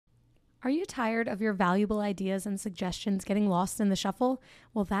Are you tired of your valuable ideas and suggestions getting lost in the shuffle?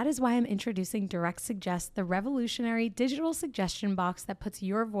 Well, that is why I'm introducing Direct Suggest, the revolutionary digital suggestion box that puts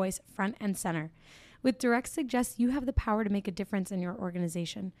your voice front and center. With Direct Suggest, you have the power to make a difference in your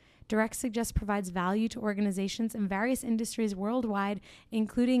organization. Direct Suggest provides value to organizations in various industries worldwide,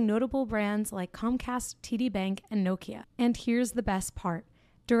 including notable brands like Comcast, TD Bank, and Nokia. And here's the best part.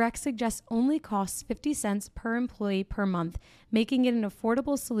 Direct Suggest only costs 50 cents per employee per month, making it an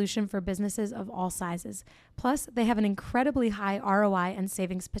affordable solution for businesses of all sizes. Plus, they have an incredibly high ROI and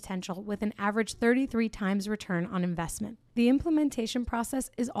savings potential with an average 33 times return on investment. The implementation process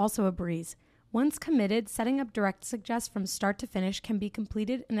is also a breeze. Once committed, setting up Direct Suggest from start to finish can be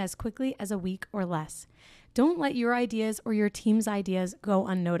completed in as quickly as a week or less. Don't let your ideas or your team's ideas go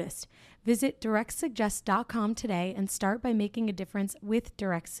unnoticed. Visit directsuggest.com today and start by making a difference with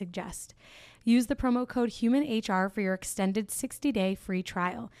Direct Suggest. Use the promo code HUMANHR for your extended 60-day free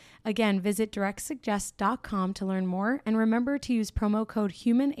trial. Again, visit directsuggest.com to learn more, and remember to use promo code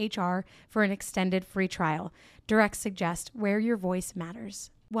HUMANHR for an extended free trial. Direct Suggest, where your voice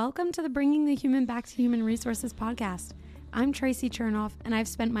matters. Welcome to the Bringing the Human Back to Human Resources podcast. I'm Tracy Chernoff, and I've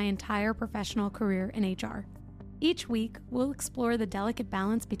spent my entire professional career in HR. Each week, we'll explore the delicate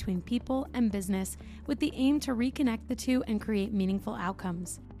balance between people and business with the aim to reconnect the two and create meaningful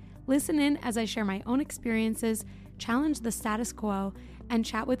outcomes. Listen in as I share my own experiences, challenge the status quo, and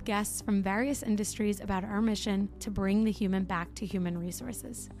chat with guests from various industries about our mission to bring the human back to human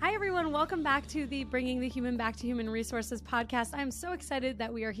resources. Hi, everyone. Welcome back to the Bringing the Human Back to Human Resources podcast. I'm so excited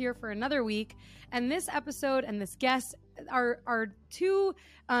that we are here for another week. And this episode and this guest are two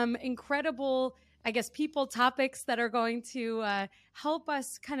incredible, people topics that are going to help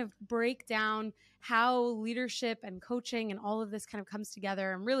us kind of break down how leadership and coaching and all of this kind of comes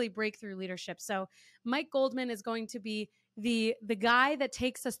together and really break through leadership. So Mike Goldman is going to be the guy that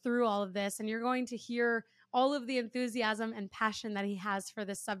takes us through all of this, and you're going to hear all of the enthusiasm and passion that he has for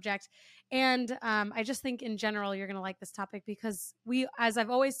this subject. And I just think in general, you're going to like this topic because we, as I've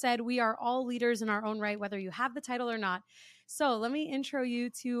always said, we are all leaders in our own right, whether you have the title or not. So let me intro you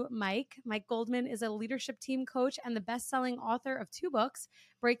to Mike. Mike Goldman is a leadership team coach and the best-selling author of 2 books,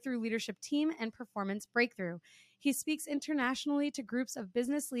 Breakthrough Leadership Team and Performance Breakthrough. He speaks internationally to groups of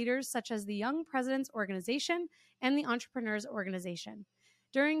business leaders such as the Young Presidents Organization and the Entrepreneurs Organization.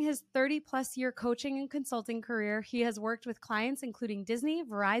 During his 30-plus year coaching and consulting career, he has worked with clients including Disney,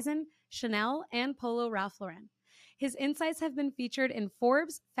 Verizon, Chanel, and Polo Ralph Lauren. His insights have been featured in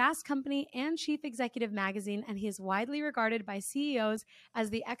Forbes, Fast Company, and Chief Executive Magazine, and he is widely regarded by CEOs as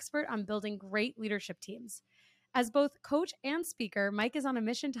the expert on building great leadership teams. As both coach and speaker, Mike is on a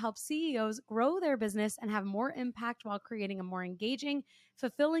mission to help CEOs grow their business and have more impact while creating a more engaging,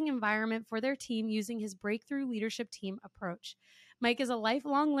 fulfilling environment for their team using his breakthrough leadership team approach. Mike is a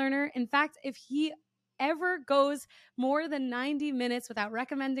lifelong learner. In fact, if he ever goes more than 90 minutes without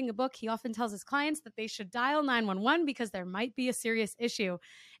recommending a book, he often tells his clients that they should dial 911 because there might be a serious issue.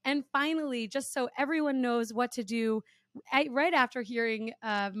 And finally, just so everyone knows what to do right after hearing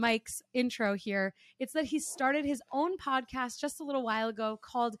Mike's intro here, it's that he started his own podcast just a little while ago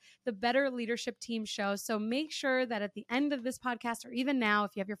called The Better Leadership Team Show. So make sure that at the end of this podcast, or even now,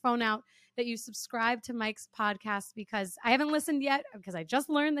 if you have your phone out, that you subscribe to Mike's podcast, because I haven't listened yet because I just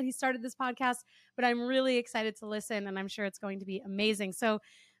learned that he started this podcast, but I'm really excited to listen and I'm sure it's going to be amazing. So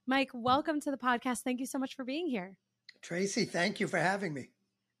Mike, welcome to the podcast. Thank you so much for being here. Tracy, thank you for having me.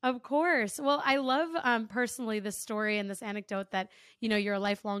 Of course. Well, I love personally this story and this anecdote that, you're a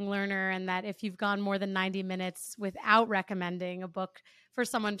lifelong learner and that if you've gone more than 90 minutes without recommending a book for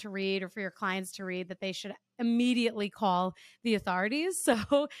someone to read or for your clients to read, that they should immediately call the authorities.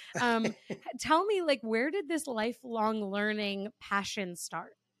 So tell me, where did this lifelong learning passion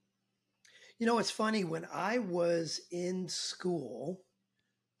start? It's funny. When I was in school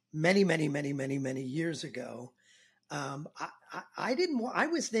many, many, many, many, many years ago, I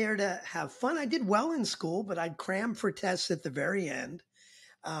was there to have fun. I did well in school, but I'd cram for tests at the very end.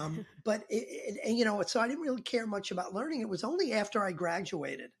 So I didn't really care much about learning. It was only after I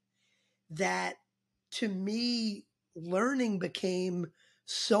graduated that, to me, learning became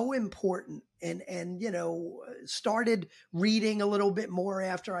so important, and started reading a little bit more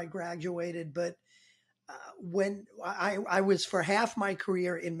after I graduated. But when I was for half my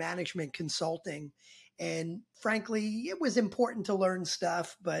career in management consulting, and frankly, it was important to learn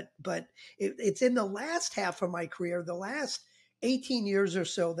stuff, but it's in the last half of my career, the last 18 years or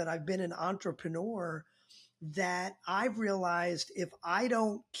so that I've been an entrepreneur, that I've realized if I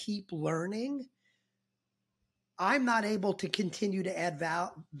don't keep learning, I'm not able to continue to add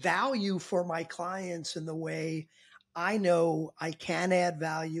value for my clients in the way I know I can add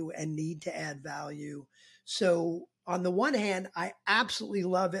value and need to add value. So, on the one hand, I absolutely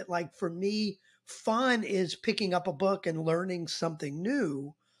love it. Like for me, fun is picking up a book and learning something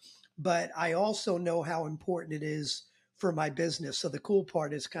new, but I also know how important it is for my business. So the cool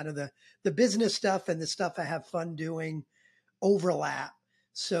part is kind of the business stuff and the stuff I have fun doing overlap.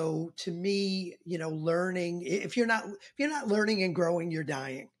 So to me, learning, if you're not learning and growing, you're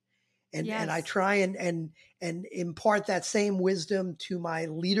dying. And I Yes. try and impart that same wisdom to my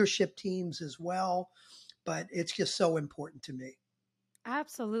leadership teams as well, but it's just so important to me.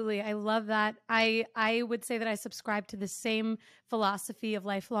 Absolutely. I love that. I would say that I subscribe to the same philosophy of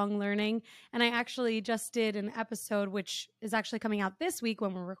lifelong learning. And I actually just did an episode which is actually coming out this week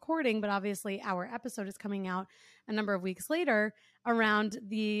when we're recording, but obviously our episode is coming out a number of weeks later around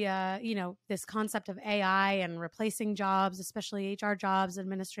the this concept of AI and replacing jobs, especially HR jobs,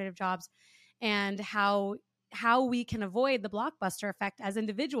 administrative jobs, and how we can avoid the blockbuster effect as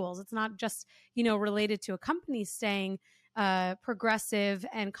individuals. It's not just, related to a company staying progressive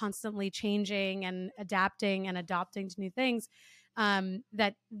and constantly changing and adapting and adopting to new things.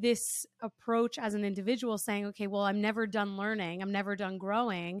 That this approach as an individual saying, okay, well, I'm never done learning, I'm never done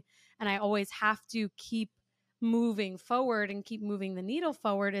growing, and I always have to keep moving forward and keep moving the needle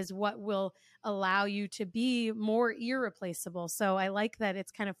forward is what will allow you to be more irreplaceable. So I like that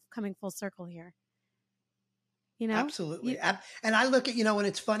it's kind of coming full circle here. You know? Absolutely. You, And I look at, and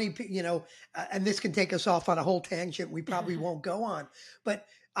it's funny, and this can take us off on a whole tangent we probably won't go on, but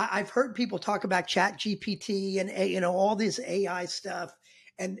I've heard people talk about Chat GPT and, all this AI stuff.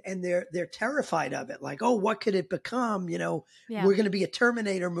 And they're terrified of it. Like, oh, what could it become? yeah. We're going to be a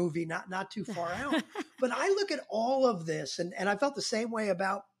Terminator movie, not too far out. But I look at all of this, and I felt the same way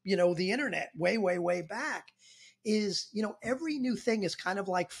about, the internet way, way, way back. Is, every new thing is kind of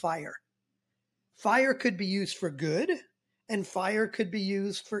like fire. Fire could be used for good and fire could be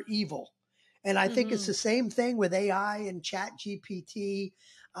used for evil. And I think it's hmm the same thing with AI and Chat GPT.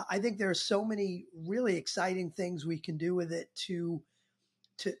 I think there are so many really exciting things we can do with it to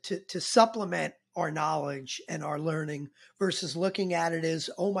supplement our knowledge and our learning versus looking at it as,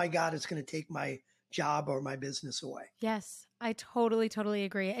 oh my God, it's going to take my job or my business away. Yes, I totally, totally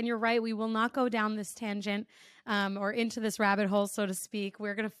agree. And you're right. We will not go down this tangent or into this rabbit hole, so to speak.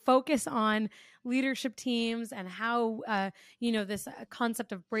 We're going to focus on leadership teams and how, this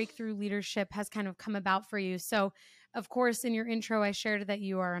concept of breakthrough leadership has kind of come about for you. So, of course, in your intro, I shared that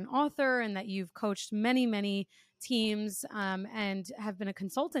you are an author and that you've coached many, many teams and have been a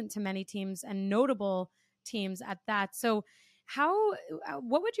consultant to many teams and notable teams at that. So, how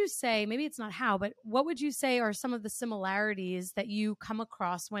what would you say, maybe it's not how, but what would you say are some of the similarities that you come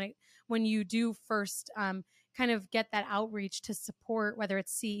across when you do first kind of get that outreach to support whether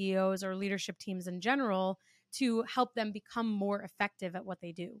it's CEOs or leadership teams in general to help them become more effective at what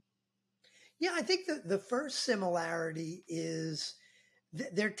they do? Yeah, I think that the first similarity is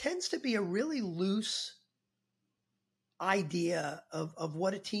there tends to be a really loose idea of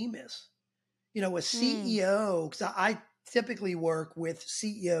what a team is. A Mm, CEO, because I typically work with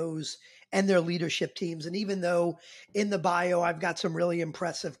CEOs and their leadership teams. And even though in the bio, I've got some really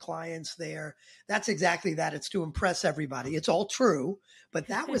impressive clients there, that's exactly that. It's to impress everybody. It's all true, but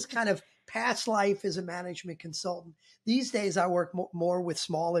that was kind of past life as a management consultant. These days, I work more with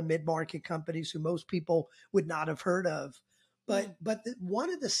small and mid market companies who most people would not have heard of. mm, But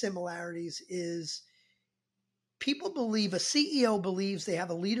one of the similarities is people believe a CEO believes they have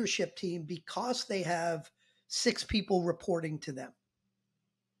a leadership team because they have six people reporting to them.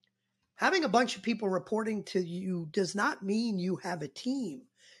 Having a bunch of people reporting to you does not mean you have a team.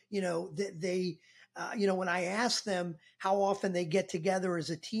 When I ask them how often they get together as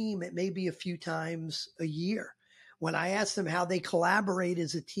a team, it may be a few times a year. When I ask them how they collaborate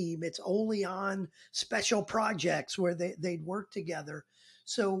as a team, it's only on special projects where they'd work together.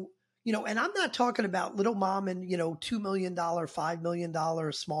 So, and I'm not talking about little mom and, $2 million, $5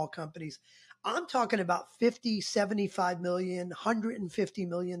 million small companies. I'm talking about 50, 75 million, $150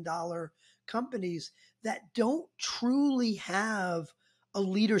 million companies that don't truly have a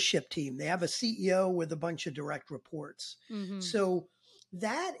leadership team. They have a CEO with a bunch of direct reports. mm-hmm. So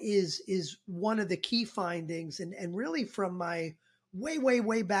that is one of the key findings. And really from my way, way,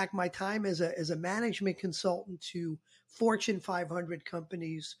 way back, my time as a management consultant to Fortune 500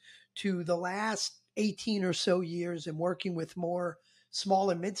 companies to the last 18 or so years and working with more small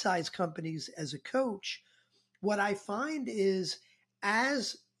and mid-sized companies as a coach, what I find is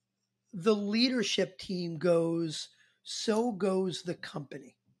as the leadership team goes, so goes the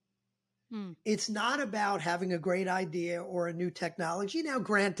company. Mm. It's not about having a great idea or a new technology. Now,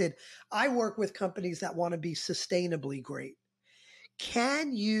 granted, I work with companies that want to be sustainably great.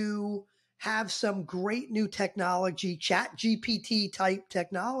 Can you have some great new technology, chat GPT type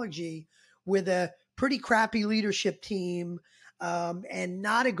technology, with a pretty crappy leadership team, and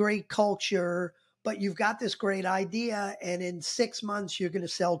not a great culture, but you've got this great idea, and in 6 months, you're going to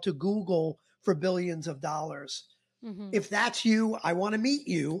sell to Google for billions of dollars? Hmm. If that's you, I want to meet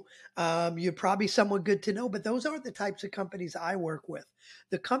you. You're probably someone good to know, but those aren't the types of companies I work with.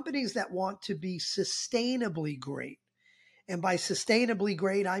 The companies that want to be sustainably great, and by sustainably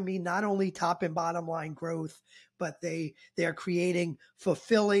great, I mean not only top and bottom line growth, but they're creating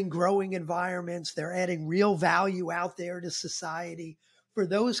fulfilling, growing environments. They're adding real value out there to society. For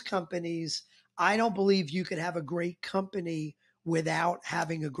those companies, I don't believe you can have a great company without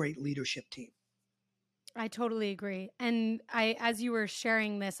having a great leadership team. I totally agree. And as you were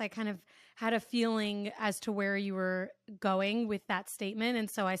sharing this, I kind of had a feeling as to where you were going with that statement. And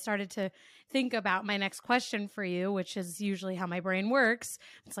so I started to think about my next question for you, which is usually how my brain works.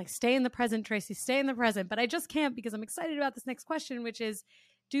 It's like, stay in the present, Tracy, stay in the present. But I just can't, because I'm excited about this next question, which is,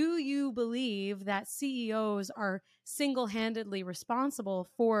 do you believe that CEOs are single handedly responsible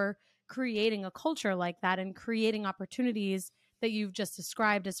for creating a culture like that and creating opportunities that you've just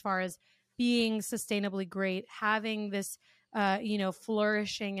described, as far as being sustainably great, having this,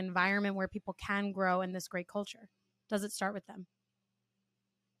 flourishing environment where people can grow in this great culture? Does it start with them?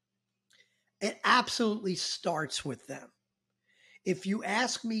 It absolutely starts with them. If you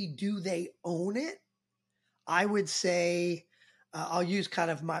ask me, do they own it? I would say, I'll use kind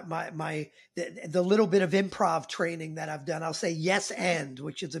of the little bit of improv training that I've done. I'll say yes and,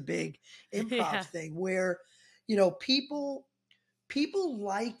 which is a big improv Yeah. thing where, people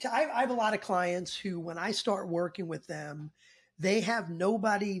like to. I have a lot of clients who, when I start working with them, they have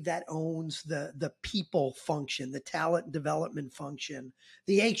nobody that owns the people function, the talent development function,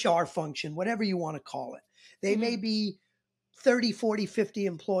 the HR function, whatever you want to call it. They Hmm. may be 30, 40, 50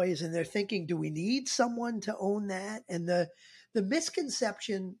 employees, and they're thinking, do we need someone to own that? And the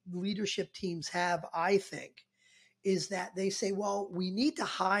misconception leadership teams have, I think, is that they say, well, we need to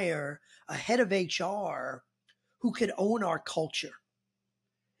hire a head of HR who could own our culture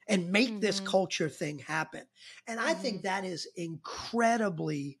and make this Hmm. culture thing happen. And I Hmm. think that is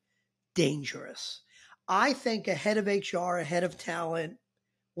incredibly dangerous. I think a head of HR, a head of talent,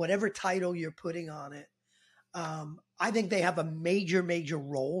 whatever title you're putting on it, I think they have a major, major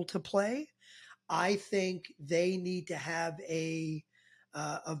role to play. I think they need to have a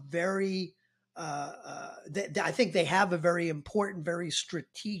very I think they have a very important, very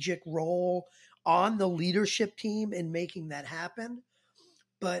strategic role on the leadership team in making that happen.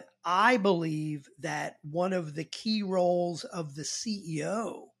 But I believe that one of the key roles of the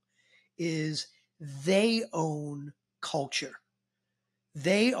CEO is they own culture.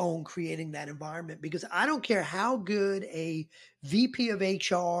 They own creating that environment, because I don't care how good a VP of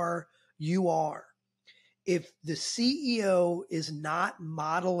HR you are. If the CEO is not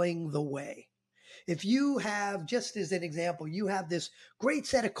modeling the way, if you have, just as an example, you have this great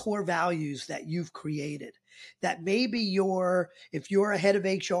set of core values that you've created, that maybe if you're a head of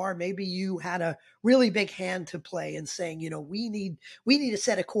HR, maybe you had a really big hand to play in saying, we need a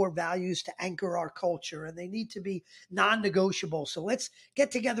set of core values to anchor our culture, and they need to be non-negotiable. So let's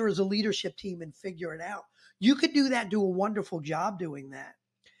get together as a leadership team and figure it out. You could do that, do a wonderful job doing that.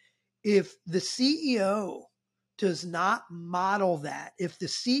 If the CEO does not model that, if the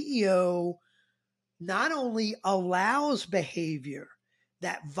CEO not only allows behavior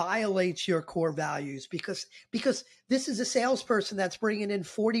that violates your core values, because this is a salesperson that's bringing in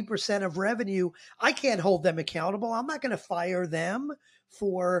 40% of revenue, I can't hold them accountable. I'm not going to fire them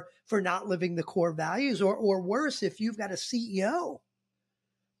for not living the core values, or worse, if you've got a CEO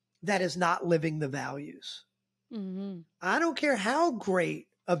that is not living the values. Hmm. I don't care how great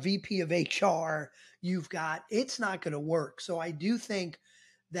a VP of HR you've got, it's not going to work. So I do think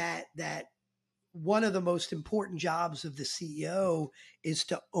that one of the most important jobs of the CEO is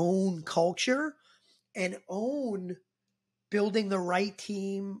to own culture and own building the right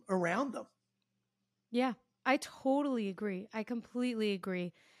team around them. Yeah, I totally agree. I completely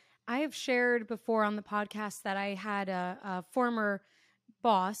agree. I have shared before on the podcast that I had a former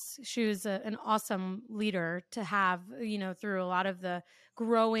boss. She was an awesome leader to have, through a lot of the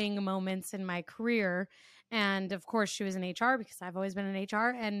growing moments in my career. And of course, she was in HR because I've always been in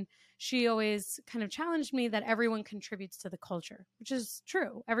HR. And she always kind of challenged me that everyone contributes to the culture, which is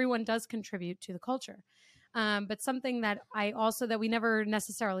true. Everyone does contribute to the culture. But something that that we never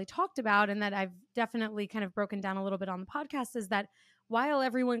necessarily talked about, and that I've definitely kind of broken down a little bit on the podcast, is that while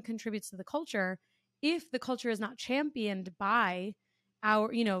everyone contributes to the culture, if the culture is not championed by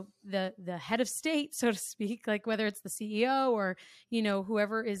our, the head of state, so to speak, like whether it's the CEO or,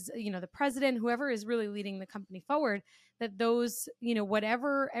 whoever is, the president, whoever is really leading the company forward, that those,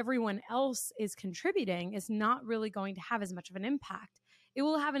 whatever everyone else is contributing is not really going to have as much of an impact. It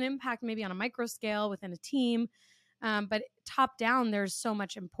will have an impact maybe on a micro scale within a team. But top down, there's so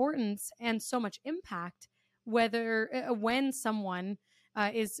much importance and so much impact when someone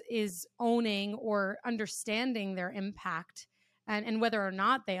is owning or understanding their impact, and whether or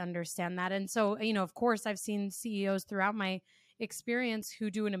not they understand that. And so, of course, I've seen CEOs throughout my experience who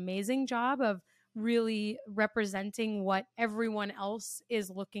do an amazing job of really representing what everyone else is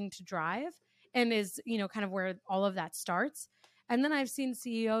looking to drive, and is, kind of where all of that starts. And then I've seen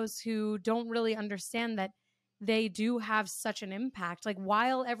CEOs who don't really understand that they do have such an impact. Like,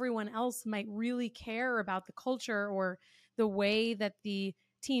 while everyone else might really care about the culture or the way that the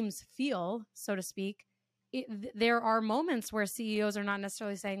teams feel, so to speak, there are moments where CEOs are not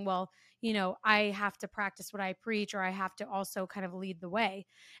necessarily saying, well, I have to practice what I preach, or I have to also kind of lead the way.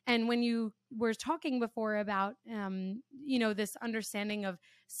 And when you were talking before about, this understanding of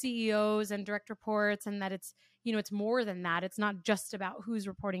CEOs and direct reports, and that it's, it's more than that. It's not just about who's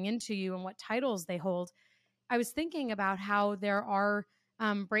reporting into you and what titles they hold. I was thinking about how there are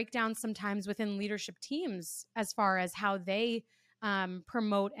breakdowns sometimes within leadership teams as far as how they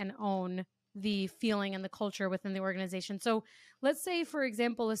promote and own the feeling and the culture within the organization. So let's say, for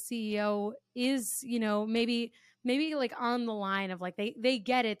example, a CEO is, maybe like on the line of like, they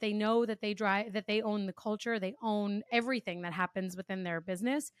get it. They know that they own the culture. They own everything that happens within their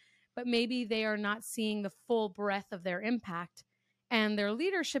business, but maybe they are not seeing the full breadth of their impact, and their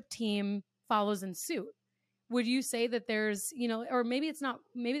leadership team follows in suit. Would you say that there's, or maybe it's not,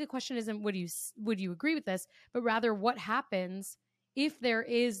 maybe the question isn't would you agree with this, but rather what happens if there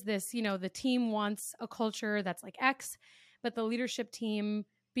is this, the team wants a culture that's like X, but the leadership team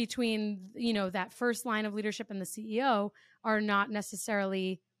between, that first line of leadership and the CEO are not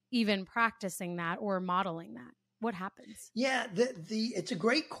necessarily even practicing that or modeling that? What happens? Yeah, it's a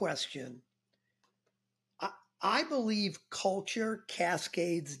great question. I believe culture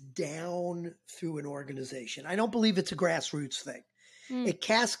cascades down through an organization. I don't believe it's a grassroots thing. It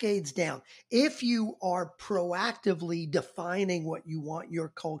cascades down. If you are proactively defining what you want your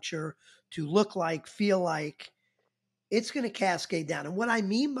culture to look like, feel like, it's going to cascade down. And what I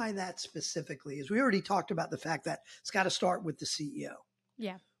mean by that specifically is we already talked about the fact that it's got to start with the CEO.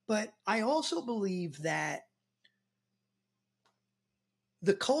 Yeah. But I also believe that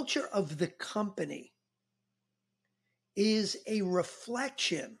the culture of the company is a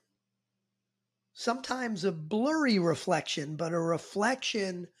reflection, sometimes a blurry reflection, but a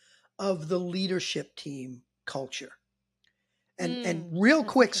reflection of the leadership team culture. And real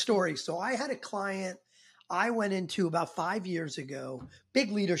quick story. So I had a client I went into about 5 years ago,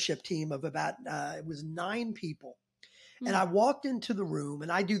 big leadership team of about, it was 9 people. And I walked into the room,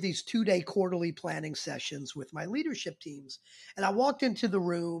 and I do these 2-day quarterly planning sessions with my leadership teams. And I walked into the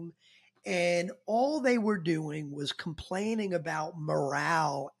room, and all they were doing was complaining about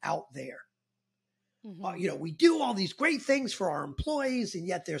morale out there. We do all these great things for our employees, and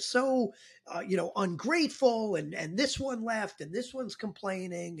yet they're so, ungrateful. And this one left, and this one's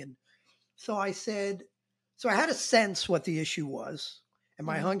complaining. And so I had a sense what the issue was, and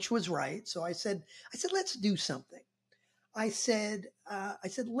my hunch was right. So I said, let's do something. I said,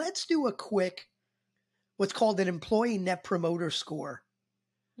 let's do a quick, what's called an employee net promoter score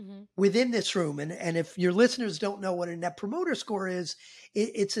within this room. And if your listeners don't know what a net promoter score is,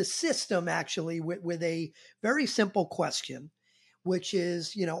 it's a system actually with a very simple question, which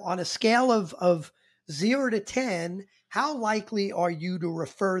is, on a scale of 0 to 10, how likely are you to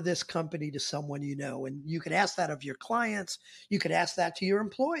refer this company to someone you know? And you could ask that of your clients. You could ask that to your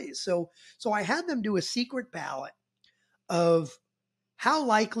employees. So I had them do a secret ballot of how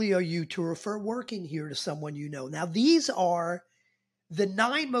likely are you to refer working here to someone you know? Now, these are the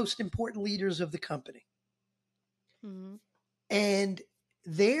 9 most important leaders of the company. And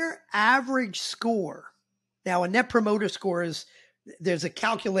their average score, now a net promoter score there's a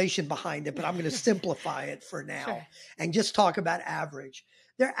calculation behind it, but I'm going to simplify it for now and just talk about average.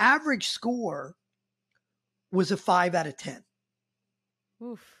 Their average score was a 5 out of 10.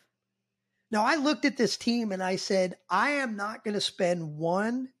 Oof. Now, I looked at this team and I said, I am not going to spend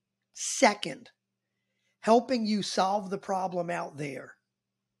 1 second helping you solve the problem out there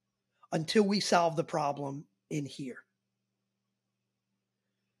until we solve the problem in here.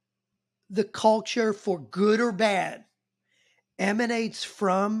 The culture, for good or bad, emanates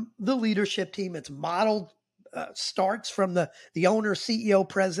from the leadership team. It's modeled starts from the owner, CEO,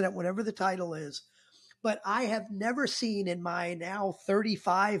 president, whatever the title is. But I have never seen in my now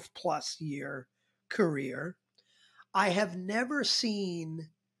 35 plus year career, I have never seen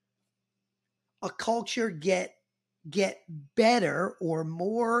a culture get better or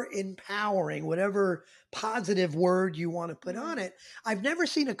more empowering, whatever positive word you want to put on it. I've never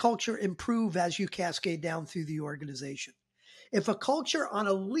seen a culture improve as you cascade down through the organization. If a culture on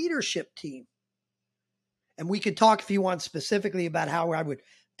a leadership team, and we could talk if you want specifically about how I would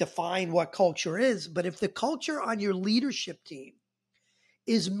define what culture is, but if the culture on your leadership team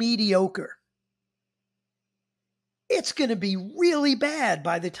is mediocre, it's going to be really bad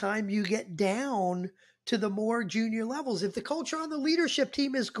by the time you get down to the more junior levels. If the culture on the leadership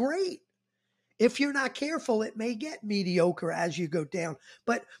team is great, if you're not careful, it may get mediocre as you go down,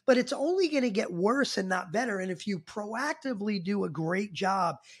 but it's only going to get worse and not better. And if you proactively do a great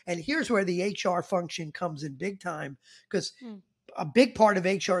job, and here's where the HR function comes in big time, because a big part of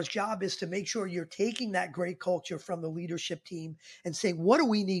HR's job is to make sure you're taking that great culture from the leadership team and saying, what do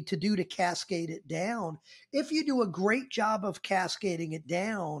we need to do to cascade it down? If you do a great job of cascading it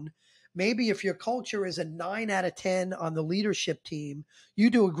down, maybe if your culture is a 9 out of 10 on the leadership team, you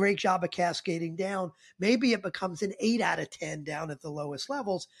do a great job of cascading down. Maybe it becomes an 8 out of 10 down at the lowest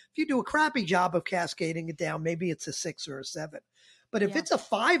levels. If you do a crappy job of cascading it down, maybe it's a 6 or a 7. But if it's a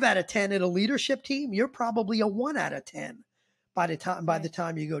 5 out of 10 at a leadership team, you're probably a 1 out of 10 by the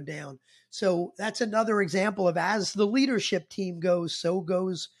time you go down. So that's another example of, as the leadership team goes, so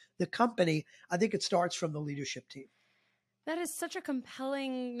goes the company. I think it starts from the leadership team. That is such a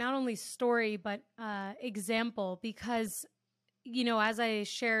compelling, not only story, but example, because, as I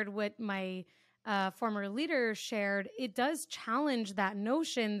shared what my former leader shared, it does challenge that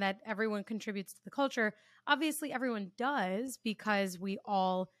notion that everyone contributes to the culture. Obviously, everyone does, because we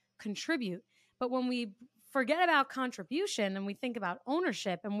all contribute. But when we forget about contribution and we think about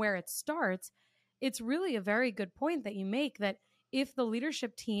ownership and where it starts, it's really a very good point that you make, that if the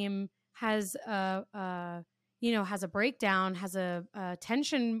leadership team has has a breakdown, has a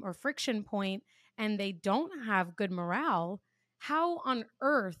tension or friction point, and they don't have good morale, how on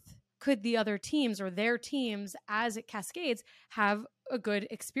earth could the other teams or their teams, as it cascades, have a good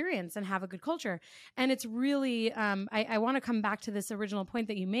experience and have a good culture? And it's really, I want to come back to this original point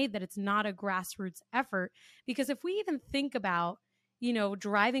that you made, that it's not a grassroots effort, because if we even think about,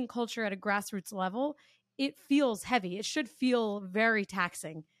 driving culture at a grassroots level, it feels heavy. It should feel very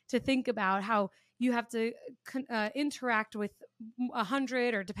taxing to think about how you have to interact with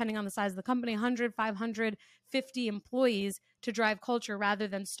 100, or depending on the size of the company, 100, 500, 50 employees to drive culture, rather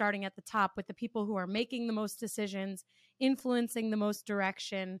than starting at the top with the people who are making the most decisions, influencing the most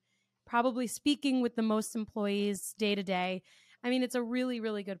direction, probably speaking with the most employees day to day. I mean, it's a really,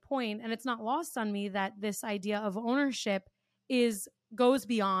 really good point. And it's not lost on me that this idea of ownership goes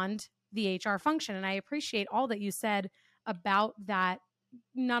beyond the HR function. And I appreciate all that you said about that,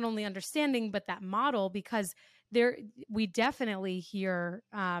 not only understanding, but that model, because we definitely hear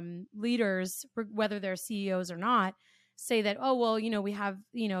leaders, whether they're CEOs or not, say that, oh, well, we have,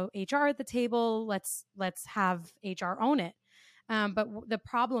 HR at the table, let's have HR own it. But the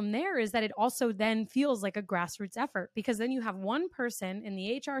problem there is that it also then feels like a grassroots effort, because then you have one person in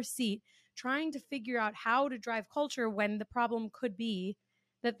the HR seat trying to figure out how to drive culture, when the problem could be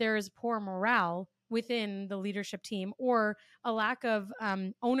that there is poor morale within the leadership team, or a lack of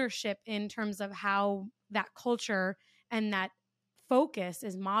ownership in terms of how that culture and that focus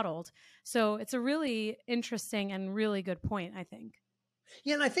is modeled. So it's a really interesting and really good point, I think.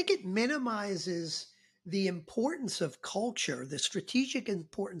 Yeah, and I think it minimizes the importance of culture, the strategic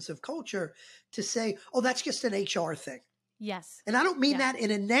importance of culture, to say, oh, that's just an HR thing. Yes. And I don't mean that in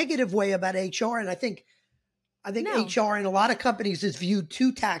a negative way about HR. And I think HR in a lot of companies is viewed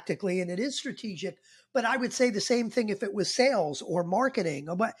too tactically, and it is strategic. But I would say the same thing if it was sales or marketing.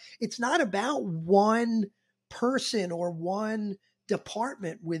 But it's not about one person or one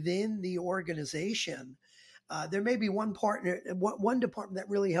department within the organization. There may be one department that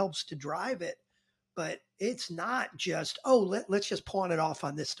really helps to drive it, but it's not just, let's just pawn it off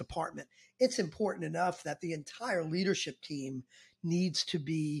on this department. It's important enough that the entire leadership team needs to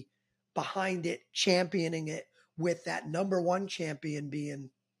be behind it, championing it, with that number one champion being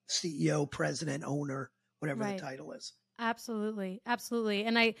CEO, president, owner, whatever the title is. Absolutely. Absolutely.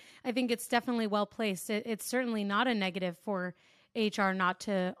 And I think it's definitely well placed. It's certainly not a negative for HR not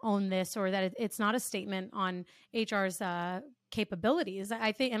to own this, or that it's not a statement on HR's capabilities.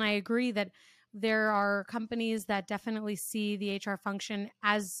 I think, and I agree that there are companies that definitely see the HR function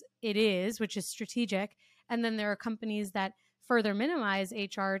as it is, which is strategic. And then there are companies that further minimize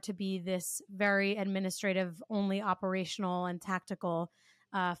HR to be this very administrative, only operational and tactical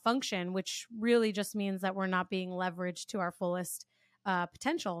function, which really just means that we're not being leveraged to our fullest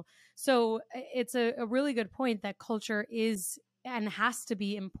potential. So it's a really good point that culture is and has to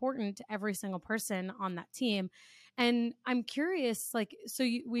be important to every single person on that team. And I'm curious, like, so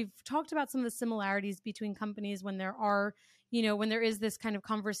we've talked about some of the similarities between companies when there are, when there is this kind of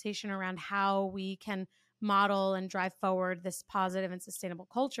conversation around how we can model and drive forward this positive and sustainable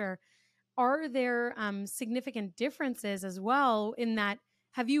culture. Are there significant differences as well in that?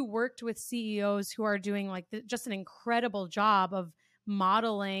 Have you worked with CEOs who are doing like just an incredible job of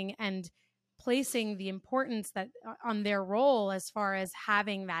modeling and placing the importance that on their role as far as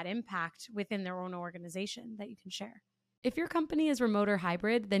having that impact within their own organization that you can share? If your company is remote or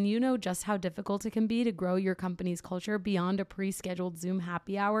hybrid, then you know just how difficult it can be to grow your company's culture beyond a pre-scheduled Zoom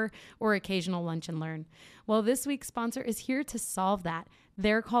happy hour or occasional lunch and learn. Well, this week's sponsor is here to solve that.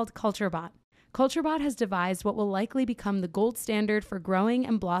 They're called CultureBot. CultureBot has devised what will likely become the gold standard for growing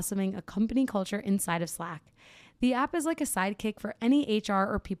and blossoming a company culture inside of Slack. The app is like a sidekick for any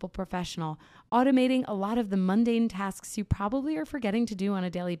HR or people professional, automating a lot of the mundane tasks you probably are forgetting to do on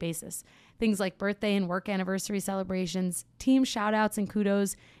a daily basis. Things like birthday and work anniversary celebrations, team shoutouts and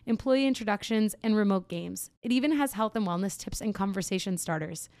kudos, employee introductions, and remote games. It even has health and wellness tips and conversation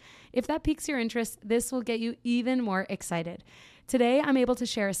starters. If that piques your interest, this will get you even more excited. Today, I'm able to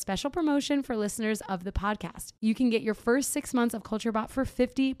share a special promotion for listeners of the podcast. You can get your first 6 months of CultureBot for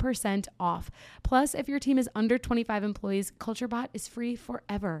 50% off. Plus, if your team is under 25 employees, CultureBot is free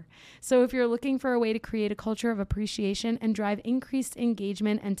forever. So if you're looking for a way to create a culture of appreciation and drive increased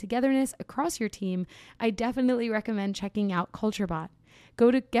engagement and togetherness across your team, I definitely recommend checking out CultureBot.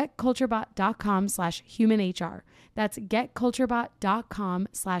 Go to getculturebot.com/humanhr. That's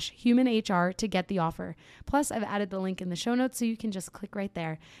getculturebot.com/humanhr to get the offer. Plus, I've added the link in the show notes so you can just click right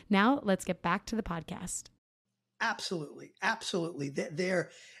there. Now, let's get back to the podcast. Absolutely. Absolutely.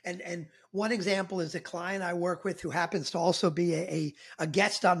 And one example is a client I work with who happens to also be a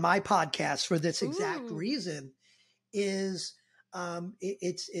guest on my podcast for this exact reason is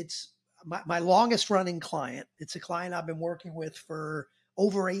it's my longest running client. It's a client I've been working with for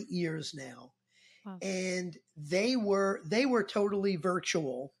over 8 years now. Wow. And they were totally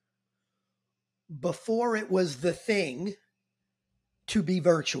virtual before it was the thing to be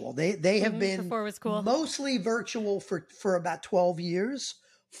virtual. They have been before it was cool. Mostly virtual for about 12 years,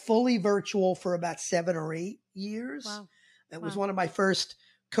 fully virtual for about 7 or 8 years. Wow. It was one of my first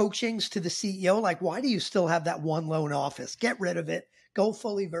coachings to the CEO. Like, why do you still have that one lone office? Get rid of it. Go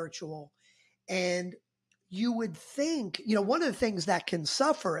fully virtual. And you would think, one of the things that can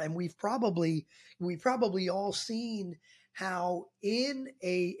suffer, and we've probably all seen how in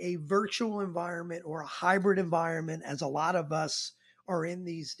a virtual environment or a hybrid environment, as a lot of us are in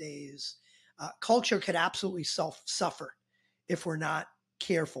these days, culture could absolutely suffer if we're not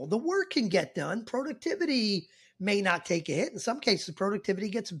careful. The work can get done. Productivity may not take a hit. In some cases, productivity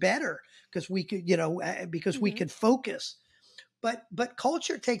gets better because we could, we could focus. But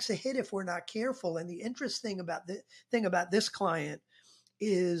culture takes a hit if we're not careful. And the interesting thing about this client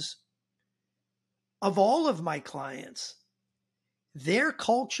is, of all of my clients, their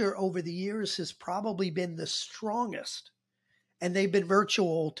culture over the years has probably been the strongest. And they've been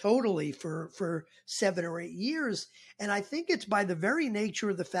virtual totally for 7 or 8 years. And I think it's by the very nature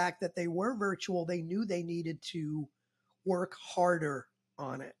of the fact that they were virtual, they knew they needed to work harder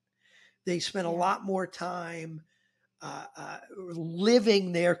on it. They spent a lot more time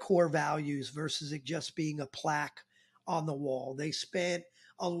living their core values versus it just being a plaque on the wall. They spent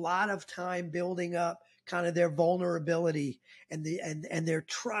a lot of time building up kind of their vulnerability and their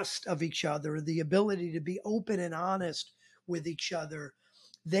trust of each other, the ability to be open and honest with each other.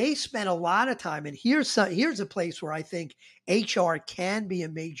 They spent a lot of time, and here's a place where I think HR can be a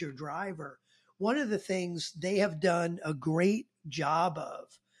major driver. One of the things they have done a great job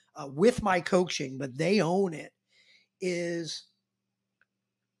of with my coaching, but they own it, is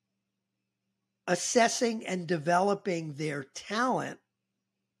assessing and developing their talent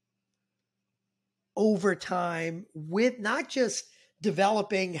over time, with not just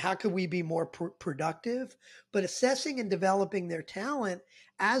developing how could we be more productive, but assessing and developing their talent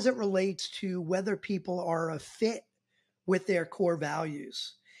as it relates to whether people are a fit with their core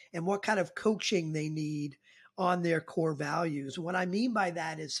values and what kind of coaching they need on their core values. What I mean by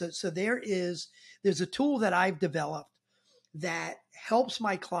that is, so there's a tool that I've developed that helps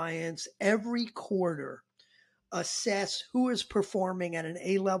my clients every quarter assess who is performing at an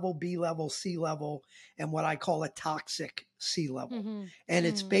A level, B level, C level, and what I call a toxic C level. And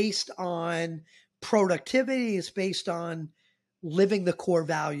it's based on productivity. It's based on living the core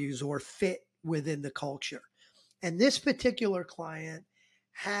values or fit within the culture. And this particular client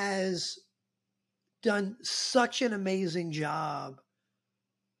has done such an amazing job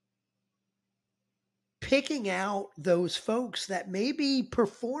picking out those folks that may be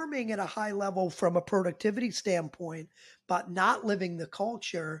performing at a high level from a productivity standpoint, but not living the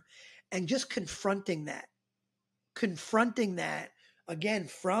culture, and just confronting that again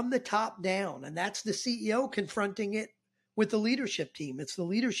from the top down. And that's the CEO confronting it with the leadership team. It's the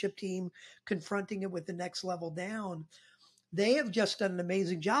leadership team confronting it with the next level down. They have just done an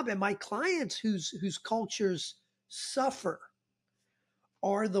amazing job. And my clients whose cultures suffer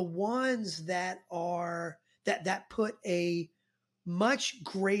are the ones that put a much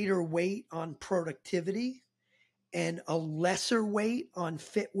greater weight on productivity and a lesser weight on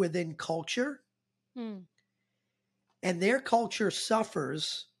fit within culture. Hmm. And their culture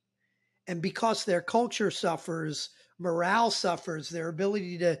suffers. And because their culture suffers, morale suffers, their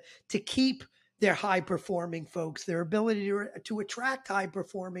ability to keep their high performing folks, their ability to attract high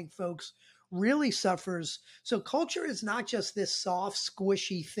performing folks really suffers. So culture is not just this soft,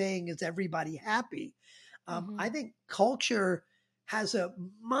 squishy thing, is everybody happy? Mm-hmm. I think culture has a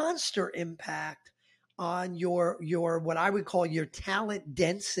monster impact on your what I would call your talent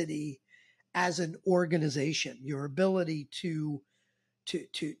density as an organization, your ability to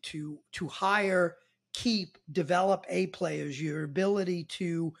hire, keep, develop A players, your ability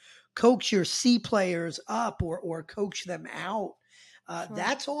to coach your C players up or coach them out. Sure.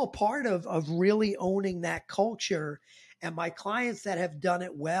 That's all part of really owning that culture. And my clients that have done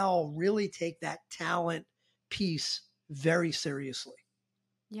it well really take that talent piece very seriously.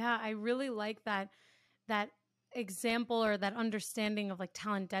 Yeah, I really like that example or that understanding of like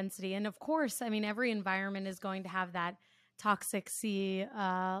talent density. And of course, I mean, every environment is going to have that toxic C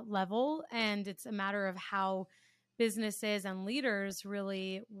level, and it's a matter of how businesses and leaders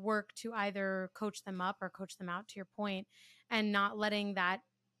really work to either coach them up or coach them out, to your point, and not letting that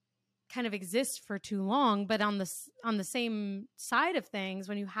kind of exist for too long. But on the same side of things,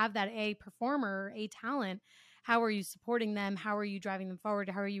 when you have that A performer, A talent, how are you supporting them? How are you driving them forward?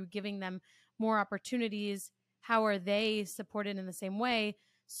 How are you giving them more opportunities? How are they supported in the same way?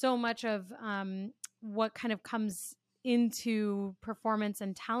 So much of what kind of comes into performance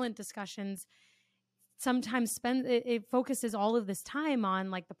and talent discussions sometimes it focuses all of this time on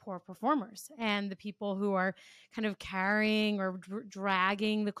like the poor performers and the people who are kind of carrying or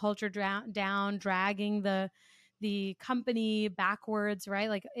dragging the culture down, dragging the company backwards, right?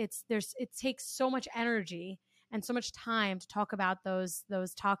 Like it takes so much energy and so much time to talk about those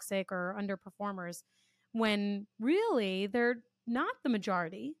toxic or underperformers when really they're not the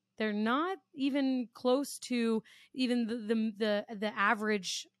majority. They're not even close to even the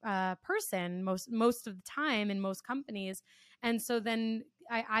average person most of the time in most companies. And so then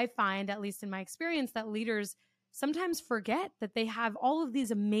I find, at least in my experience, that leaders sometimes forget that they have all of these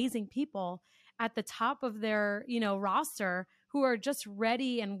amazing people at the top of their roster who are just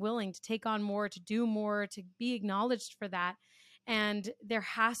ready and willing to take on more, to do more, to be acknowledged for that. And there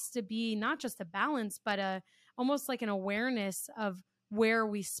has to be not just a balance, but a almost like an awareness of where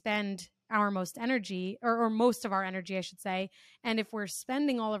we spend our most energy, or most of our energy, I should say. And if we're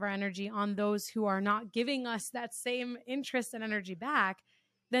spending all of our energy on those who are not giving us that same interest and energy back,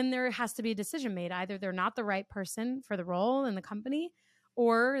 then there has to be a decision made. Either they're not the right person for the role in the company,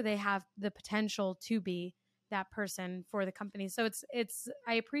 or they have the potential to be that person for the company. So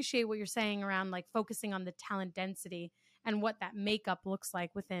I appreciate what you're saying around like focusing on the talent density and what that makeup looks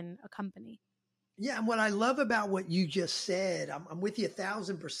like within a company. Yeah, and what I love about what you just said, I'm with you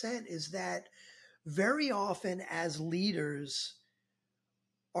 1,000%, is that very often as leaders,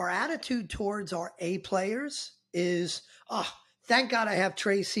 our attitude towards our A players is, oh, thank God I have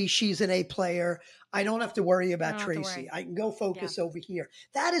Tracy. She's an A player. I don't have to worry I about don't have to Tracy. worry. I can go Yeah. focus over here.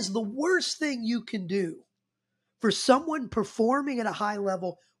 That is the worst thing you can do for someone performing at a high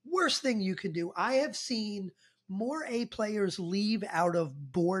level. Worst thing you can do. I have seen more A players leave out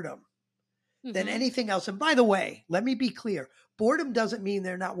of boredom than Mm-hmm. anything else. And by the way, let me be clear, boredom doesn't mean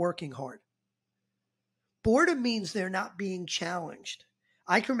they're not working hard. Boredom means they're not being challenged.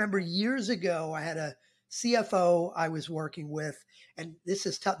 I can remember Right. years ago, I had a CFO I was working with, and this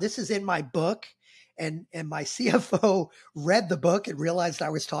is tough. This is in my book. And my CFO read the book and realized I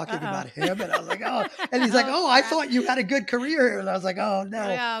was talking Uh about him. And I was like, oh, and he's like, oh. oh, I Crap. thought you had a good career here. And I was like, oh,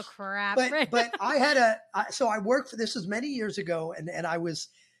 no. Oh crap. But so I worked for, this was many years ago. And I was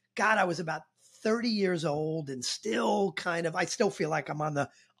about 30 years old and still I still feel like I'm on the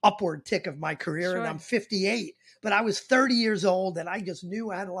upward tick of my career and I'm Sure. 58, but I was 30 years old and I just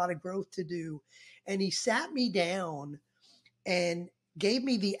knew I had a lot of growth to do. And he sat me down and gave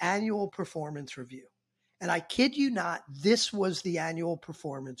me the annual performance review. And I kid you not, this was the annual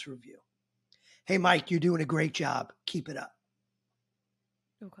performance review. Hey, Mike, you're doing a great job. Keep it up.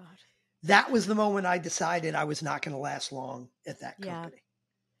 Oh, God. That was the moment I decided I was not going to last long at that Yeah. company.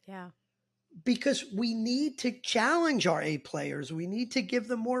 Yeah. Because we need to challenge our A players. We need to give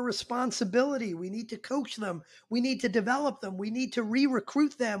them more responsibility. We need to coach them. We need to develop them. We need to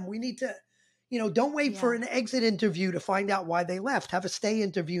re-recruit them. We need to, don't wait for Yeah. an exit interview to find out why they left. Have a stay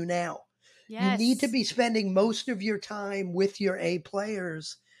interview now. You need to Yes. be spending most of your time with your A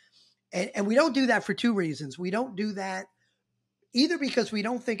players. And we don't do that for two reasons. We don't do that either because we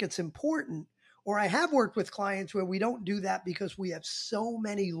don't think it's important, or I have worked with clients where we don't do that because we have so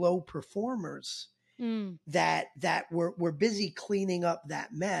many low performers Mm. that we're busy cleaning up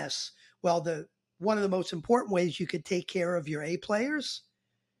that mess. Well, the one of the most important ways you could take care of your A players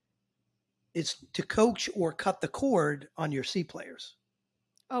is to coach or cut the cord on your C players.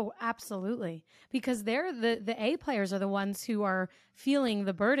 Oh, absolutely. Because they're the A players are the ones who are feeling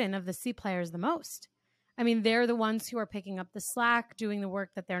the burden of the C players the most. I mean, they're the ones who are picking up the slack, doing the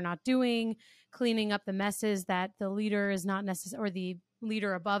work that they're not doing, cleaning up the messes that the leader is not necessarily, or the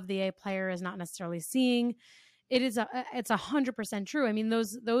leader above the A player is not necessarily seeing. It's 100% true. I mean,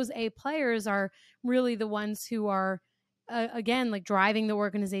 those A players are really the ones who are again, like driving the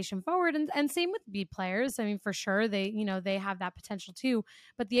organization forward, and same with B players. I mean, for sure, they have that potential too,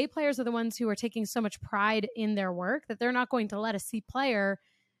 but the A players are the ones who are taking so much pride in their work that they're not going to let a C player,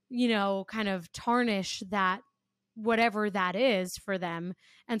 kind of tarnish that, whatever that is for them.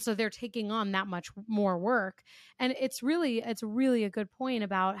 And so they're taking on that much more work. And it's really a good point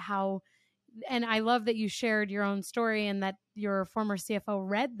about how, and I love that you shared your own story and that your former CFO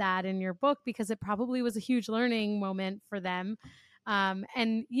read that in your book, because it probably was a huge learning moment for them.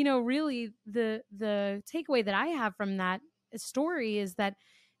 And really the takeaway that I have from that story is that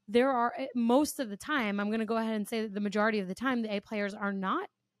there are, most of the time, I'm going to go ahead and say that the majority of the time, the A players are not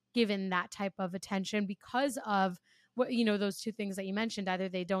given that type of attention because of what, those two things that you mentioned. Either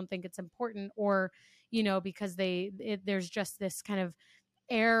they don't think it's important, or because there's just this kind of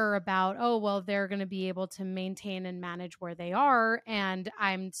air about, oh, well, they're going to be able to maintain and manage where they are, and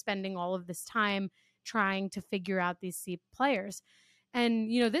I'm spending all of this time trying to figure out these C players.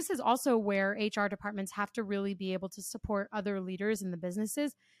 And this is also where HR departments have to really be able to support other leaders in the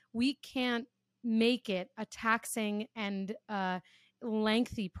businesses. We can't make it a taxing and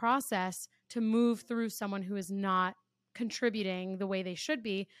lengthy process to move through someone who is not contributing the way they should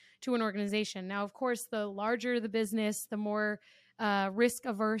be to an organization. Now, of course, the larger the business, the more risk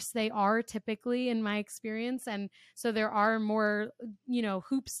averse they are, typically, in my experience. And so there are more,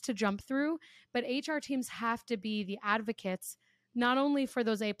 hoops to jump through. But HR teams have to be the advocates, not only for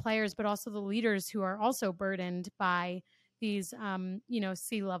those A players, but also the leaders who are also burdened by these,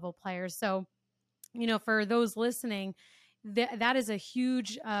 C-level players. So, for those listening, that is a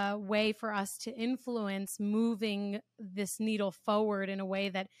huge way for us to influence moving this needle forward in a way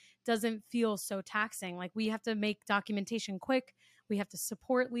that doesn't feel so taxing. Like, we have to make documentation quick, we have to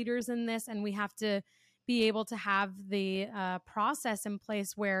support leaders in this, and we have to be able to have the process in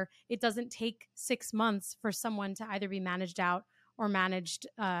place where it doesn't take 6 months for someone to either be managed out or managed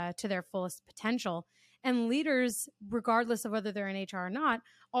to their fullest potential. And leaders, regardless of whether they're in HR or not,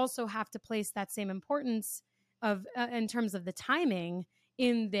 also have to place that same importance of in terms of the timing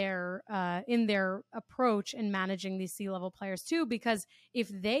in their approach in managing these C-level players too, because if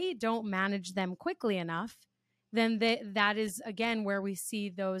they don't manage them quickly enough, then that is again where we see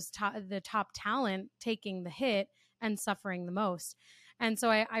the top talent taking the hit and suffering the most. And so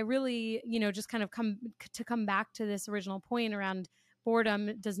I really, just kind of come back to this original point around boredom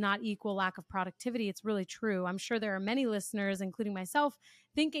does not equal lack of productivity. It's really true. I'm sure there are many listeners, including myself,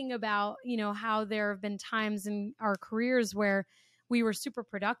 thinking about, how there have been times in our careers where we were super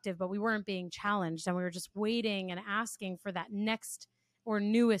productive, but we weren't being challenged, and we were just waiting and asking for that next or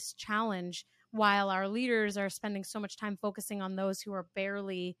newest challenge, while our leaders are spending so much time focusing on those who are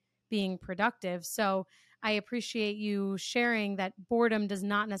barely being productive. So I appreciate you sharing that boredom does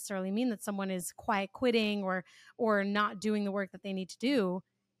not necessarily mean that someone is quiet quitting or not doing the work that they need to do.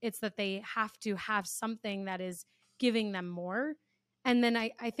 It's that they have to have something that is giving them more. And then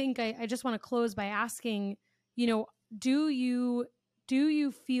I think I just want to close by asking, do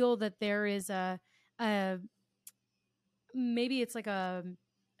you feel that there is a maybe it's like a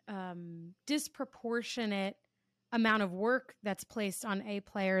disproportionate amount of work that's placed on A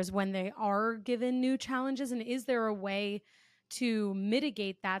players when they are given new challenges? And is there a way to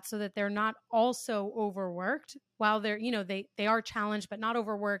mitigate that so that they're not also overworked while they're, they are challenged but not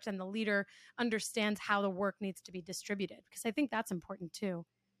overworked, and the leader understands how the work needs to be distributed, because I think that's important too.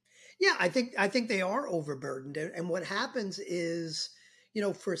 Yeah, I think they are overburdened, and what happens is,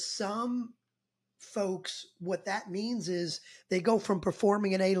 for some folks, what that means is they go from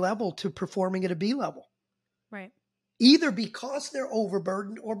performing at A level to performing at a B level, Right. either because they're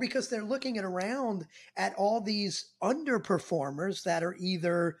overburdened or because they're looking at around at all these underperformers that are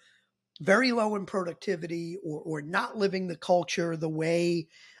either very low in productivity or not living the culture the way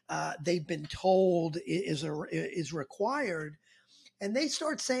they've been told is required. And they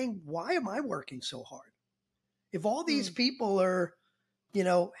start saying, why am I working so hard? If all these Mm, people are,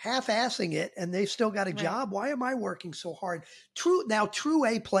 half-assing it and they've still got a right. job, why am I working so hard? True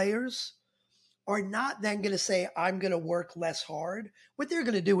A players are not then going to say, I'm going to work less hard. What they're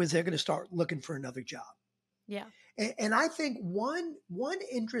going to do is they're going to start looking for another job. Yeah. And I think one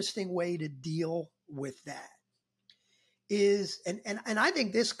interesting way to deal with that is, and I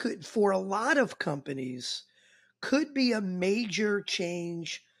think this could, for a lot of companies, could be a major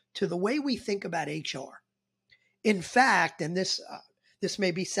change to the way we think about HR. In fact, and this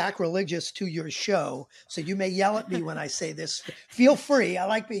may be sacrilegious to your show, so you may yell at me when I say this. Feel free. I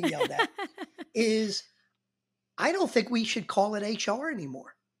like being yelled at. Is I don't think we should call it HR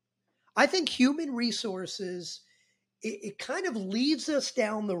anymore. I think human resources, it kind of leads us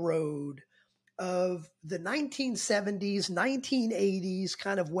down the road of the 1970s, 1980s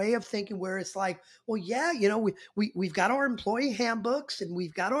kind of way of thinking, where it's like, well, yeah, we've got our employee handbooks and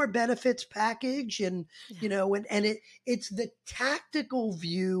we've got our benefits package, and Yeah. it's the tactical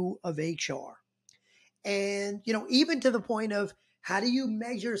view of HR. And, even to the point of, how do you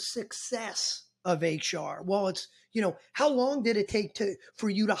measure success of HR? Well, it's, how long did it take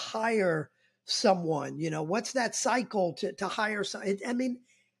for you to hire someone? What's that cycle to hire someone? I mean,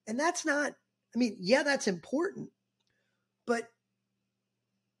 and that's not, yeah, that's important. But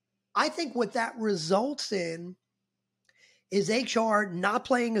I think what that results in is HR not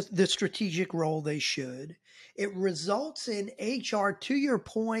playing the strategic role they should. It results in HR, to your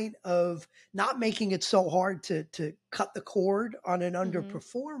point of not making it so hard to cut the cord on an Mm-hmm.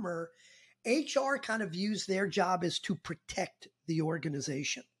 underperformer. HR kind of views their job as to protect the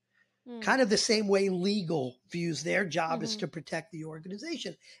organization, Mm. kind of the same way legal views their job as Mm-hmm. to protect the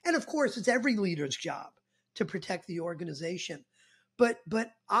organization. And of course, it's every leader's job to protect the organization. But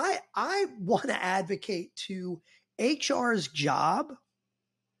I want to advocate to HR's job,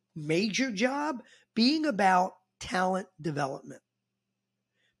 major job, being about talent development,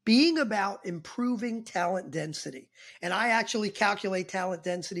 being about improving talent density. And I actually calculate talent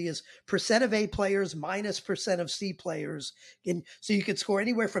density as percent of A players minus percent of C players. And so you could score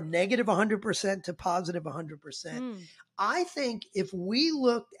anywhere from negative 100% to positive 100%. Mm. I think if we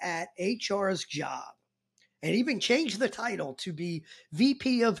looked at HR's job and even change the title to be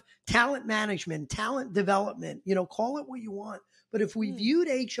VP of talent management, talent development, call it what you want. But if we Mm. viewed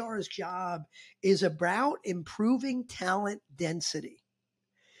HR's job is about improving talent density,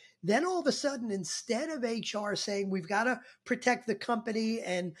 then all of a sudden, instead of HR saying we've got to protect the company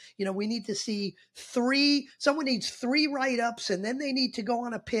and, we need to see someone needs 3 write-ups, and then they need to go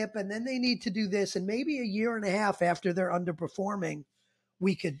on a PIP, and then they need to do this. And maybe a year and a half after they're underperforming,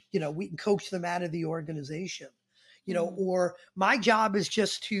 we can coach them out of the organization, Mm. or my job is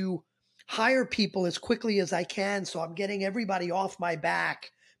just to hire people as quickly as I can. So I'm getting everybody off my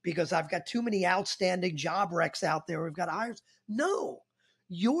back because I've got too many outstanding job recs out there. We've got hires. No,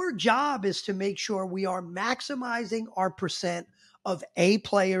 your job is to make sure we are maximizing our percent of A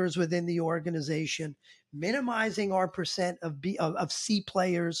players within the organization, minimizing our percent of C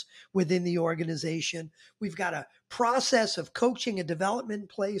players within the organization. We've got a process of coaching and development in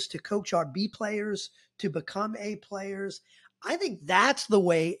place to coach our B players to become A players. I think that's the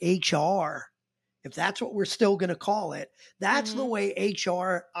way HR, if that's what we're still going to call it, that's the Mm-hmm. way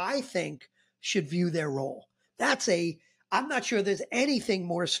HR, I think, should view their role. I'm not sure there's anything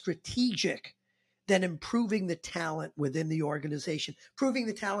more strategic than improving the talent within the organization, improving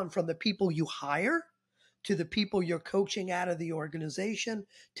the talent from the people you hire to the people you're coaching out of the organization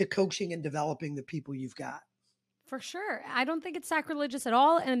to coaching and developing the people you've got. For sure. I don't think it's sacrilegious at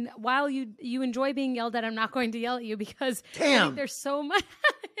all. And while you enjoy being yelled at, I'm not going to yell at you, because I think Damn. there's so much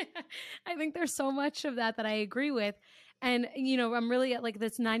I think there's so much of that I agree with. And I'm really at like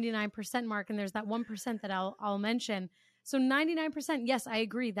this 99% mark, and there's that 1% that I'll mention. So 99%, yes, I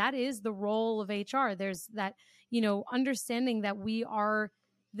agree. That is the role of HR. There's that, understanding that we are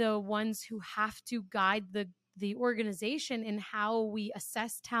the ones who have to guide the organization in how we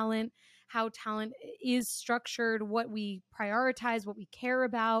assess talent, how talent is structured, what we prioritize, what we care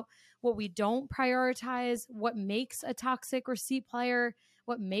about, what we don't prioritize, what makes a toxic or C player,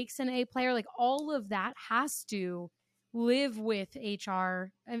 what makes an A player. Like all of that has to live with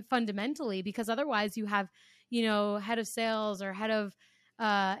HR and fundamentally, because otherwise you have, head of sales or head of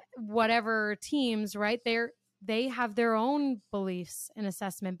whatever teams, right? They have their own beliefs and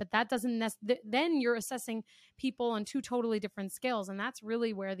assessment, but that doesn't then you're assessing people on two totally different scales. And that's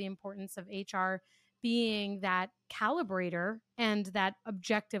really where the importance of HR being that calibrator and that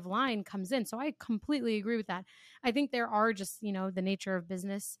objective line comes in. So I completely agree with that. I think there are just, the nature of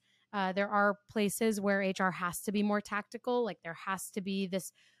business. There are places where HR has to be more tactical. Like there has to be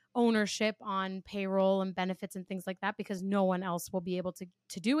this ownership on payroll and benefits and things like that, because no one else will be able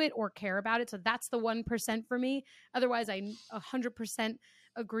to do it or care about it. So that's the 1% for me. Otherwise, I 100%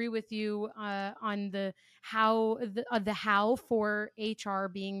 agree with you on the how for HR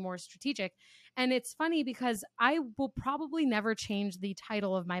being more strategic. And it's funny because I will probably never change the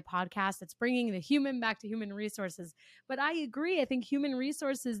title of my podcast. It's bringing the human back to human resources. But I agree. I think human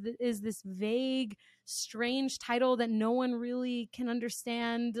resources is this vague, strange title that no one really can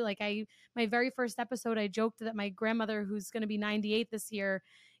understand. Like my very first episode, I joked that my grandmother, who's going to be 98 this year,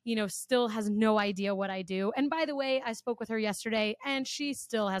 still has no idea what I do. And by the way, I spoke with her yesterday and she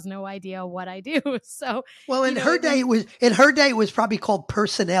still has no idea what I do. So, well, in her day it was probably called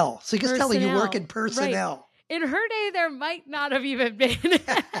personnel. So you just tell her you work in personnel. Right. In her day, there might not have even been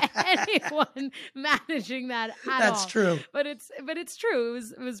anyone managing that at all. That's true. But it's true.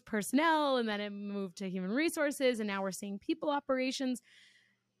 It was personnel, and then it moved to human resources, and now we're seeing people operations.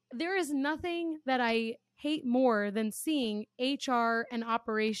 There is nothing that I hate more than seeing HR and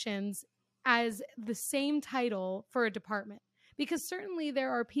operations as the same title for a department. Because certainly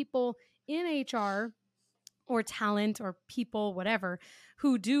there are people in HR or talent or people, whatever,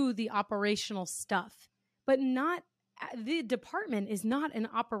 who do the operational stuff, but not the department is not an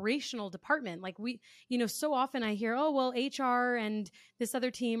operational department. Like so often I hear, oh, well, HR and this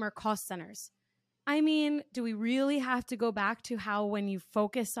other team are cost centers. I mean, do we really have to go back to how when you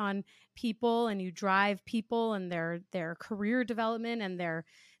focus on people and you drive people and their career development and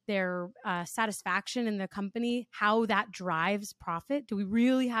their satisfaction in the company, how that drives profit? Do we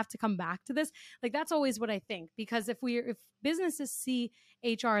really have to come back to this? Like, that's always what I think, because if businesses see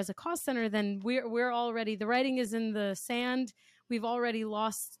HR as a cost center, then we're already, the writing is in the sand. We've already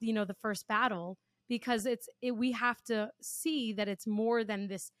lost, the first battle, because we have to see that it's more than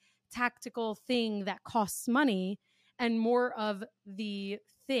this tactical thing that costs money, and more of the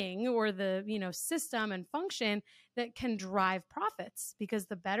thing or the system and function that can drive profits. Because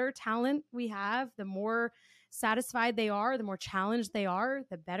the better talent we have, the more satisfied they are, the more challenged they are,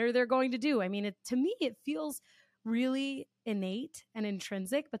 the better they're going to do. I mean, to me, it feels really innate and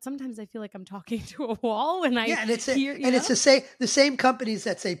intrinsic, but sometimes I feel like I'm talking to a wall when it's the same companies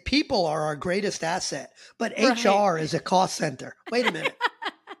that say people are our greatest asset, but HR is a cost center. Wait a minute.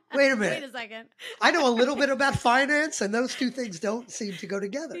 Wait a second. I know a little bit about finance, and those two things don't seem to go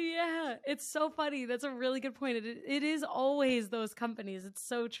together. Yeah, it's so funny. That's a really good point. It is always those companies. It's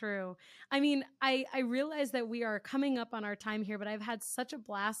so true. I mean, I realize that we are coming up on our time here, but I've had such a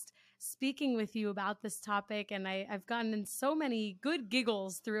blast speaking with you about this topic, and I've gotten in so many good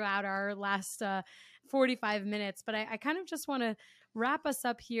giggles throughout our last 45 minutes. But I kind of just want to wrap us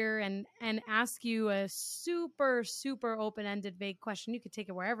up here and ask you a super, super open-ended, vague question. You could take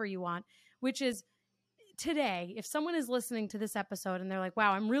it wherever you want, which is, today, if someone is listening to this episode and they're like,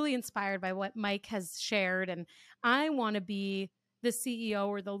 wow, I'm really inspired by what Mike has shared, and I want to be the CEO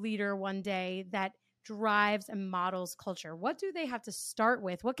or the leader one day that drives and models culture, what do they have to start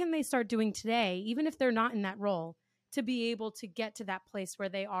with? What can they start doing today, even if they're not in that role, to be able to get to that place where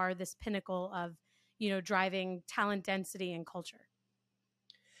they are this pinnacle of, driving talent density and culture?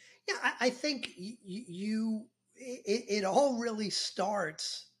 Yeah, I think it all really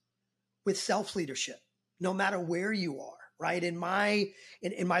starts with self-leadership, no matter where you are, right? In my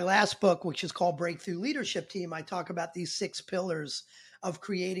last book, which is called Breakthrough Leadership Team, I talk about these 6 pillars of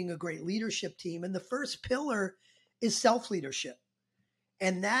creating a great leadership team. And the first pillar is self-leadership.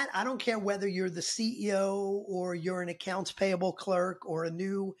 And that, I don't care whether you're the CEO or you're an accounts payable clerk or a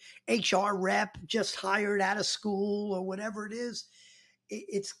new HR rep just hired out of school or whatever it is,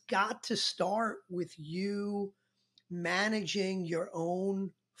 it's got to start with you managing your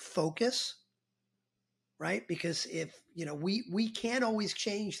own focus, right? Because if, we can't always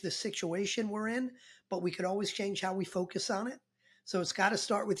change the situation we're in, but we could always change how we focus on it. So it's got to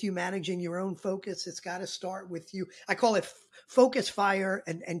start with you managing your own focus. It's got to start with you. I call it focus, fire,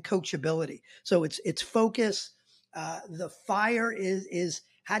 and coachability. So it's focus. The fire is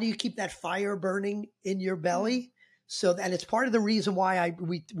how do you keep that fire burning in your belly? So and it's part of the reason why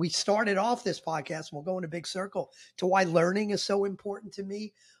we started off this podcast. And we'll go in a big circle to why learning is so important to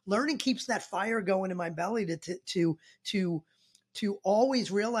me. Learning keeps that fire going in my belly to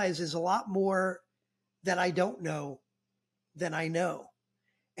always realize there's a lot more that I don't know than I know.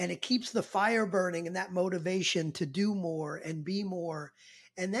 And it keeps the fire burning and that motivation to do more and be more.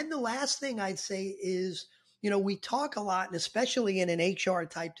 And then the last thing I'd say is, we talk a lot, and especially in an HR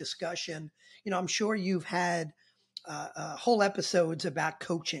type discussion, I'm sure you've had whole episodes about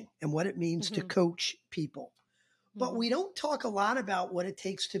coaching and what it means to coach people. But we don't talk a lot about what it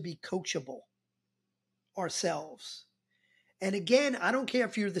takes to be coachable ourselves. And again, I don't care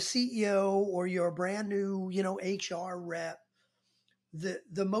if you're the CEO or you're a brand new, HR rep.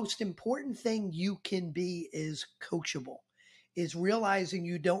 The most important thing you can be is coachable, is realizing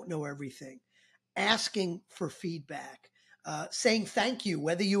you don't know everything, asking for feedback, saying thank you,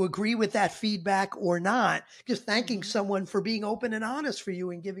 whether you agree with that feedback or not, just thanking someone for being open and honest for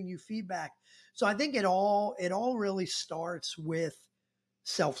you and giving you feedback. So I think it all really starts with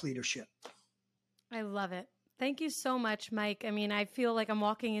self-leadership. I love it. Thank you so much, Mike. I mean, I feel like I'm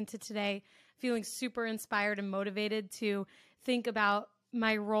walking into today feeling super inspired and motivated to think about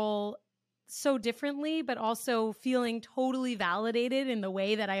my role so differently, but also feeling totally validated in the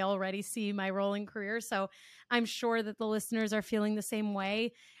way that I already see my role in career. So I'm sure that the listeners are feeling the same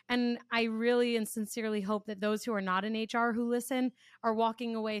way. And I really and sincerely hope that those who are not in HR who listen are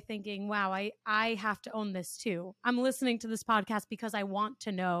walking away thinking, wow, I have to own this too. I'm listening to this podcast because I want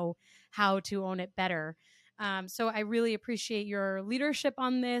to know how to own it better. So I really appreciate your leadership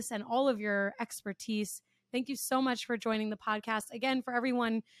on this and all of your expertise. Thank you so much for joining the podcast. Again, for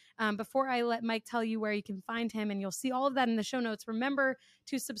everyone, before I let Mike tell you where you can find him, and you'll see all of that in the show notes, remember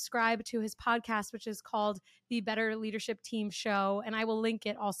to subscribe to his podcast, which is called The Better Leadership Team Show, and I will link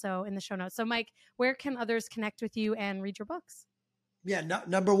it also in the show notes. So, Mike, where can others connect with you and read your books? Yeah,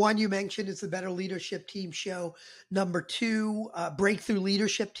 number one, you mentioned is the Better Leadership Team Show. Number two, Breakthrough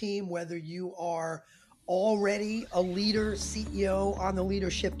Leadership Team, whether you are already a leader, CEO on the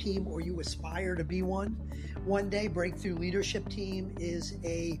leadership team, or you aspire to be one day, Breakthrough Leadership Team is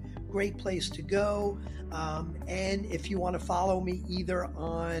a great place to go. And if you want to follow me either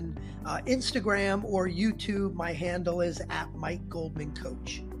on Instagram or YouTube, my handle is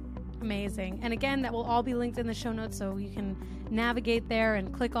 @MikeGoldmanCoach. Amazing. And again, that will all be linked in the show notes so you can navigate there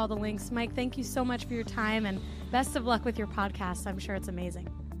and click all the links. Mike, thank you so much for your time and best of luck with your podcast. I'm sure it's amazing.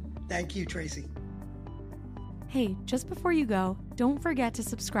 Thank you, Tracy. Hey, just before you go, don't forget to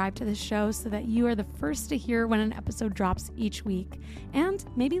subscribe to this show so that you are the first to hear when an episode drops each week. And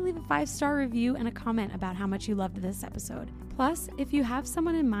maybe leave a 5-star review and a comment about how much you loved this episode. Plus, if you have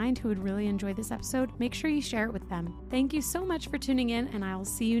someone in mind who would really enjoy this episode, make sure you share it with them. Thank you so much for tuning in, and I will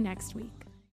see you next week.